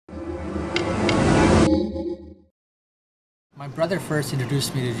My brother first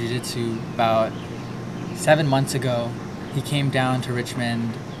introduced me to Jiu-Jitsu about 7 months ago. He came down to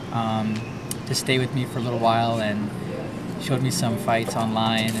Richmond to stay with me for a little while and showed me some fights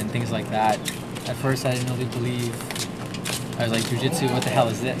online and things like that. At first I didn't really believe. I was like, Jiu-Jitsu, what the hell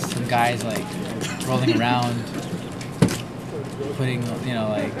is this? Some guys like rolling around, putting, you know,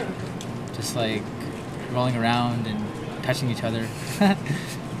 like, just like rolling around and touching each other.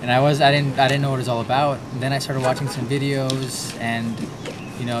 And I didn't know what it was all about. And then I started watching some videos and,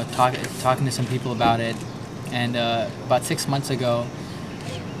 you know, talking to some people about it. And about 6 months ago,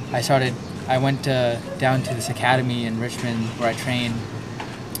 I went down to this academy in Richmond where I train.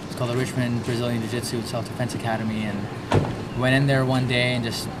 It's called the Richmond Brazilian Jiu-Jitsu Self-Defense Academy, and went in there one day and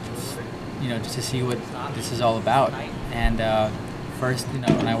just to see what this is all about. And first, you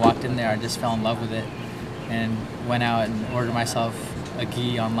know, when I walked in there, I just fell in love with it, and went out and ordered myself a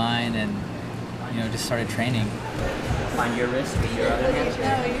gi online, and just started training. Find your wrist with your other hand.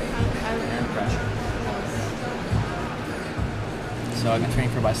 And pressure. So I've been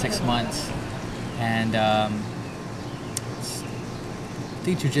training for about 6 months, and I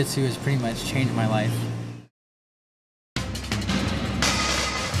think Jiu-Jitsu has pretty much changed my life.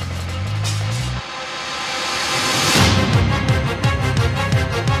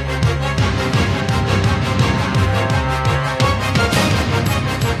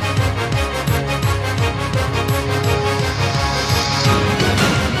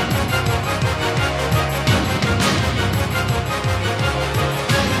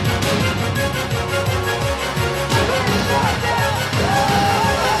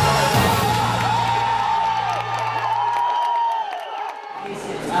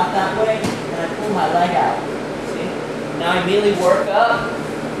 Out that way, and I pull my leg out. See? Now I immediately work up,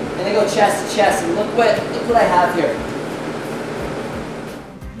 and I go chest to chest, and look what I have here.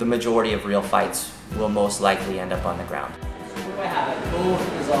 The majority of real fights will most likely end up on the ground. So what do I have? I have both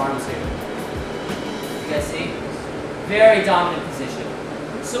of his arms here. You guys see? Very dominant position.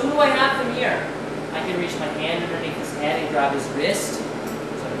 So what do I have from here? I can reach my hand underneath his head and grab his wrist. So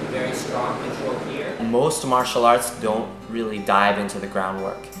I have very strong control here. Most martial arts don't really dive into the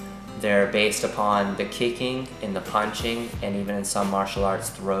groundwork. They're based upon the kicking and the punching, and even in some martial arts,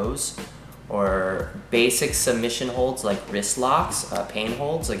 throws, or basic submission holds like wrist locks, pain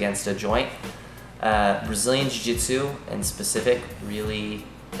holds against a joint. Brazilian Jiu-Jitsu in specific really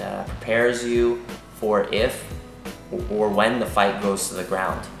prepares you for if or when the fight goes to the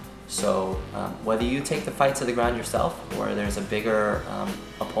ground. So whether you take the fight to the ground yourself, or there's a bigger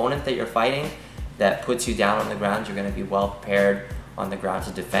opponent that you're fighting that puts you down on the ground, you're going to be well prepared on the ground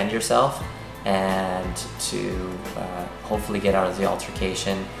to defend yourself and to hopefully get out of the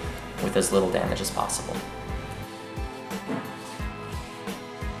altercation with as little damage as possible.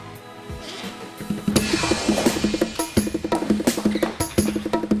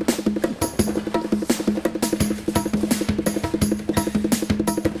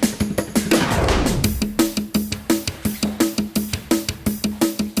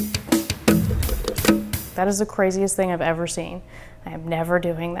 That is the craziest thing I've ever seen. I am never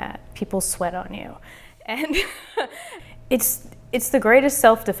doing that. People sweat on you. And it's the greatest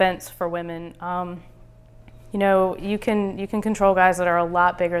self-defense for women. You know, you can control guys that are a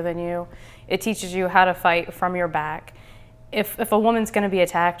lot bigger than you. It teaches you how to fight from your back. If a woman's gonna be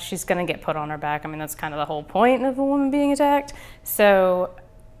attacked, she's gonna get put on her back. I mean, that's kind of the whole point of a woman being attacked. So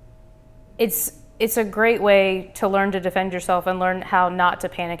it's a great way to learn to defend yourself and learn how not to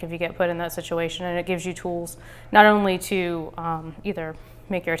panic if you get put in that situation. And it gives you tools not only to either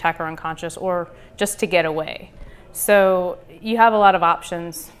make your attacker unconscious or just to get away. So you have a lot of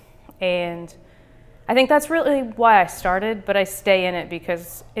options, and I think that's really why I started, but I stay in it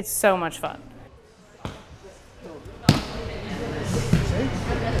because it's so much fun.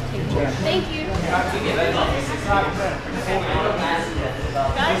 Thank you.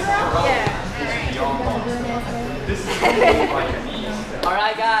 Yeah. All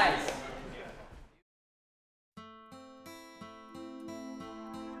right, guys.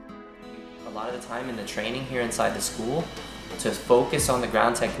 A lot of the time in the training here inside the school, to focus on the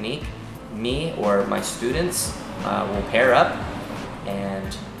ground technique, me or my students will pair up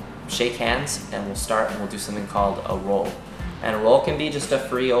and shake hands, and we'll do something called a roll. And a roll can be just a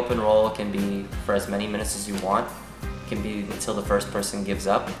free open roll. It can be for as many minutes as you want. It can be until the first person gives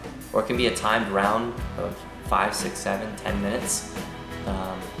up, or it can be a timed round of 5, 6, 7, 10 minutes.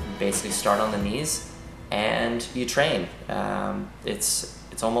 Basically start on the knees and you train.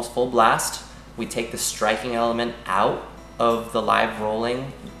 It's almost full blast. We take the striking element out of the live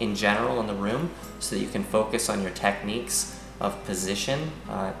rolling in general in the room so that you can focus on your techniques of position,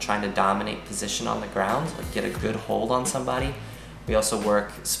 trying to dominate position on the ground, like get a good hold on somebody. We also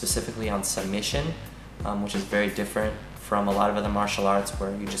work specifically on submission, which is very different from a lot of other martial arts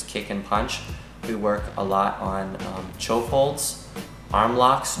where you just kick and punch. We work a lot on choke holds, arm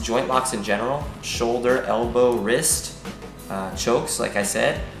locks, joint locks in general, shoulder, elbow, wrist, chokes, like I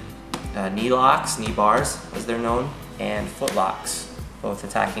said, knee locks, knee bars as they're known, and foot locks, both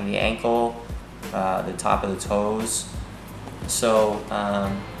attacking the ankle, the top of the toes. So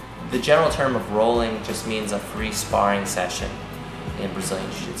the general term of rolling just means a free sparring session in Brazilian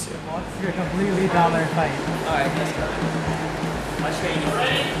Jiu-Jitsu. What's your completely dollar fight? Alright, let's go. Much training.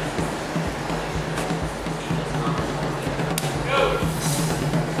 Go!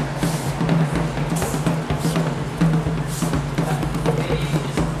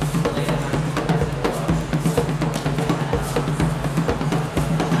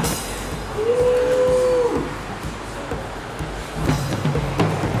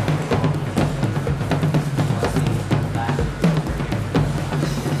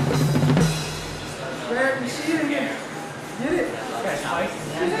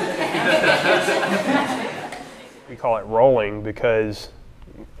 We call it rolling because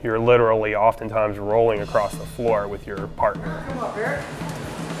you're literally oftentimes rolling across the floor with your partner. Come up, Eric.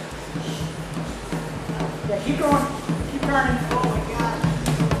 Yeah, keep going. Keep turning. Oh my God.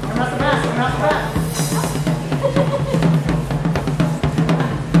 I'm not the best. I'm not the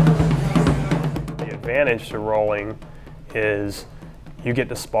best. The advantage to rolling is you get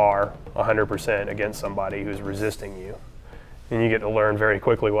to spar 100% against somebody who's resisting you. And you get to learn very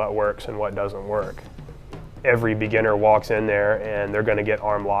quickly what works and what doesn't work. Every beginner walks in there and they're going to get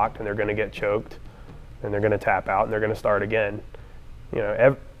arm locked and they're going to get choked and they're going to tap out and they're going to start again. You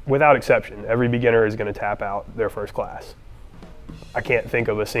know, without exception, every beginner is going to tap out their first class. I can't think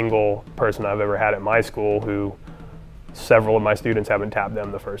of a single person I've ever had at my school who several of my students haven't tapped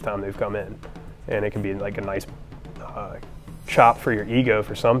them the first time they've come in. And it can be like a nice chop for your ego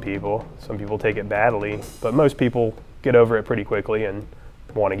for some people. Some people take it badly, but most people get over it pretty quickly and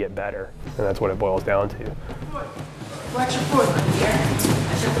want to get better, and that's what it boils down to. Flex your foot. Here.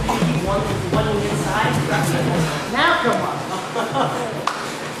 I said keep one inside. Now come on.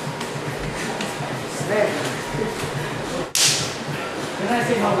 There. Can I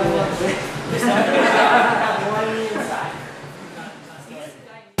say how I love it? One inside.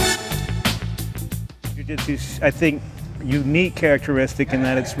 Jiu-Jitsu's, I think, unique characteristic in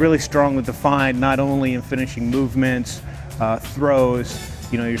that it's really strongly defined, not only in finishing movements, throws,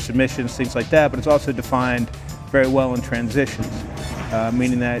 you know, your submissions, things like that, but it's also defined very well in transitions,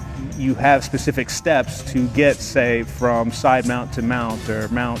 meaning that you have specific steps to get, say, from side mount to mount or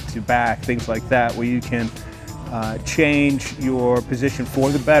mount to back, things like that, where you can change your position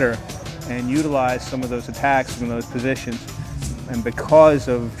for the better and utilize some of those attacks from those positions. And because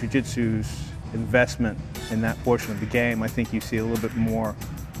of Jiu-Jitsu's investment in that portion of the game, I think you see a little bit more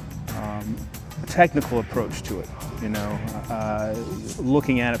technical approach to it, you know,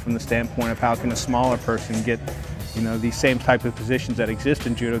 looking at it from the standpoint of how can a smaller person get, you know, these same type of positions that exist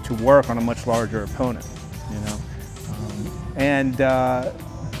in judo to work on a much larger opponent, you know.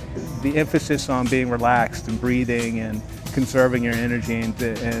 The emphasis on being relaxed and breathing and conserving your energy and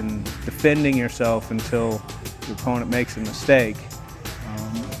defending yourself until your opponent makes a mistake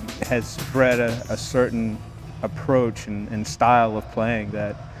has bred a certain approach and style of playing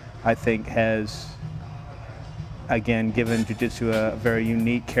that I think has, again, given Jiu-Jitsu a very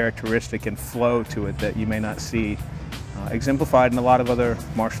unique characteristic and flow to it that you may not see exemplified in a lot of other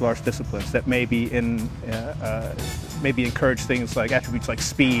martial arts disciplines that maybe encourage things like attributes like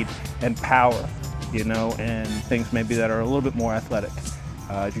speed and power, you know, and things maybe that are a little bit more athletic.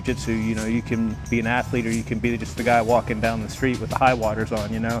 Jiu-Jitsu, you know, you can be an athlete or you can be just the guy walking down the street with the high waters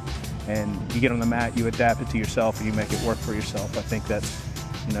on, you know, and you get on the mat, you adapt it to yourself and you make it work for yourself. I think that's,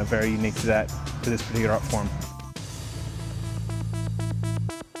 you know, very unique to this particular art form.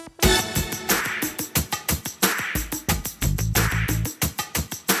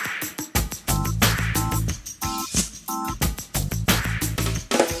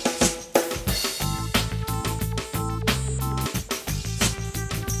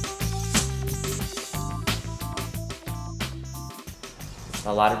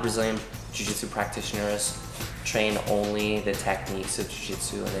 A lot of Brazilian Jiu-Jitsu practitioners train only the techniques of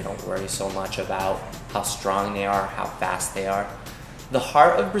Jiu-Jitsu and they don't worry so much about how strong they are, how fast they are. The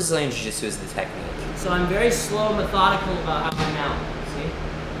heart of Brazilian Jiu-Jitsu is the technique. So I'm very slow and methodical about how I mount,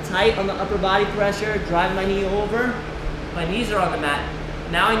 see? Tight on the upper body pressure, drive my knee over. My knees are on the mat.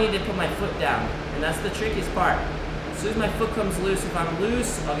 Now I need to put my foot down, and that's the trickiest part. As soon as my foot comes loose, if I'm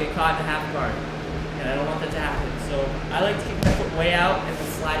loose, I'll get caught in a half guard. And I don't want that to happen. So I like to keep my foot way out and then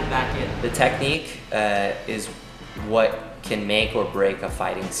slide it back in. The technique is what can make or break a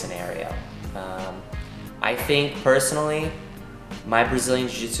fighting scenario. I think personally, my Brazilian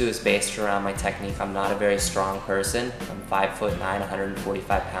Jiu-Jitsu is based around my technique. I'm not a very strong person. I'm 5'9",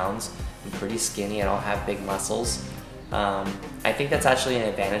 145 pounds. I'm pretty skinny, I don't have big muscles. I think that's actually an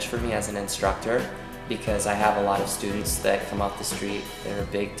advantage for me as an instructor because I have a lot of students that come off the street. They're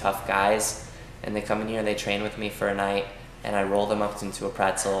big, tough guys, and they come in here and they train with me for a night, and I roll them up into a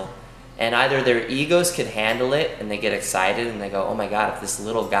pretzel. And either their egos can handle it and they get excited and they go, oh my God, if this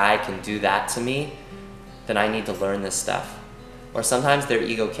little guy can do that to me, then I need to learn this stuff. Or sometimes their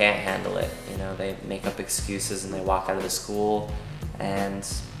ego can't handle it. You know, they make up excuses and they walk out of the school, and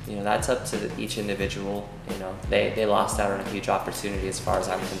you know, that's up to each individual. You know, they lost out on a huge opportunity as far as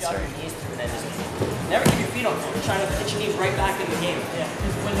I'm concerned. Never keep your feet on. Trying to put your knees right back in the game. Yeah.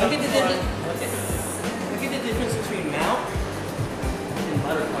 Look at the difference between mount and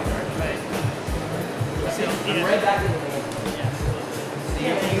butterfly guard. Right. See, I'm right back in the game. Yeah. See,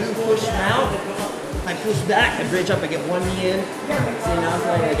 you push mount, I push back, I bridge up, I get one knee in. See, now I'm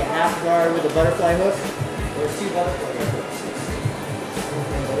playing like a half guard with a butterfly hook. There's two butterfly hooks.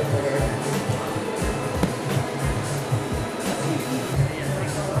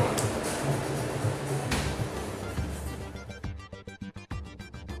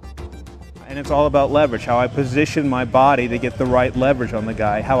 And it's all about leverage, how I position my body to get the right leverage on the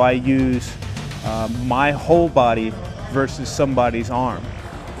guy, how I use my whole body versus somebody's arm.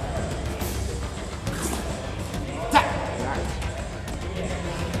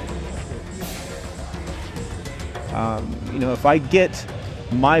 You know, if I get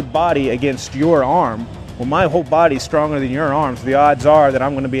my body against your arm, well, my whole body's stronger than your arms, the odds are that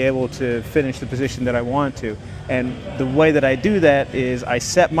I'm going to be able to finish the position that I want to. And the way that I do that is I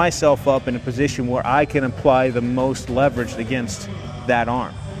set myself up in a position where I can apply the most leverage against that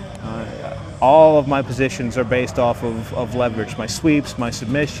arm. All of my positions are based off of leverage. My sweeps, my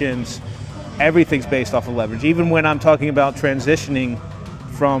submissions, everything's based off of leverage. Even when I'm talking about transitioning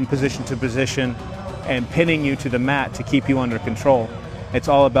from position to position and pinning you to the mat to keep you under control, it's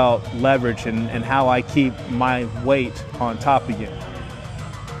all about leverage and how I keep my weight on top of you.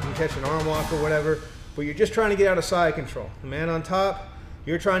 You catch an arm lock or whatever, but you're just trying to get out of side control. The man on top,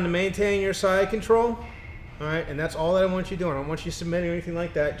 you're trying to maintain your side control, all right? And that's all that I want you doing. I don't want you submitting or anything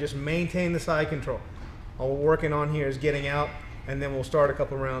like that. Just maintain the side control. All we're working on here is getting out, and then we'll start a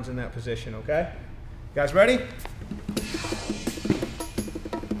couple rounds in that position, okay? You guys ready?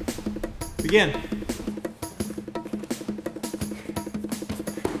 Begin.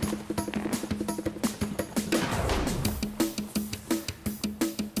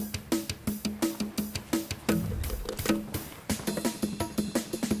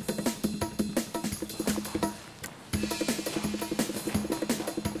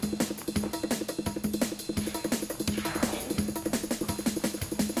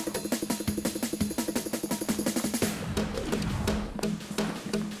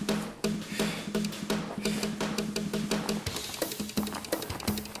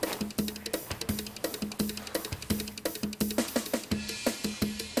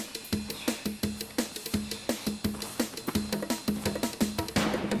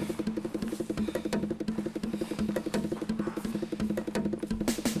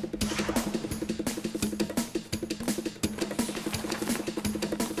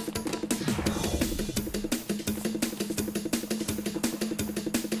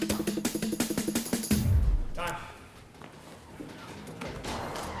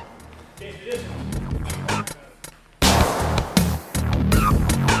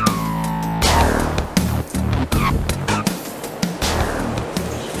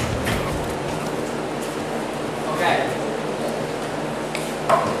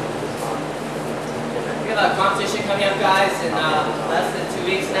 Competition coming up, guys, in less than 2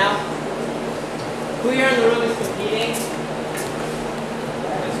 weeks now. Who here in the room is competing?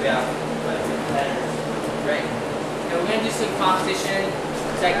 Yes, we have quite a few competitors. Great. And we're going to do some competition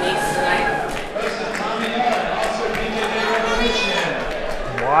techniques tonight.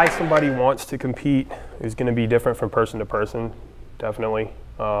 Why somebody wants to compete is going to be different from person to person, definitely.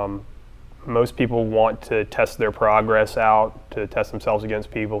 Most people want to test their progress out, to test themselves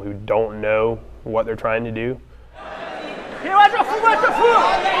against people who don't know what they're trying to do.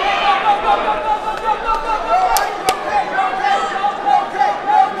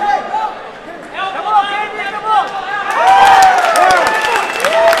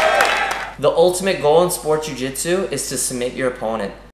 The ultimate goal in sport jiu-jitsu is to submit your opponent.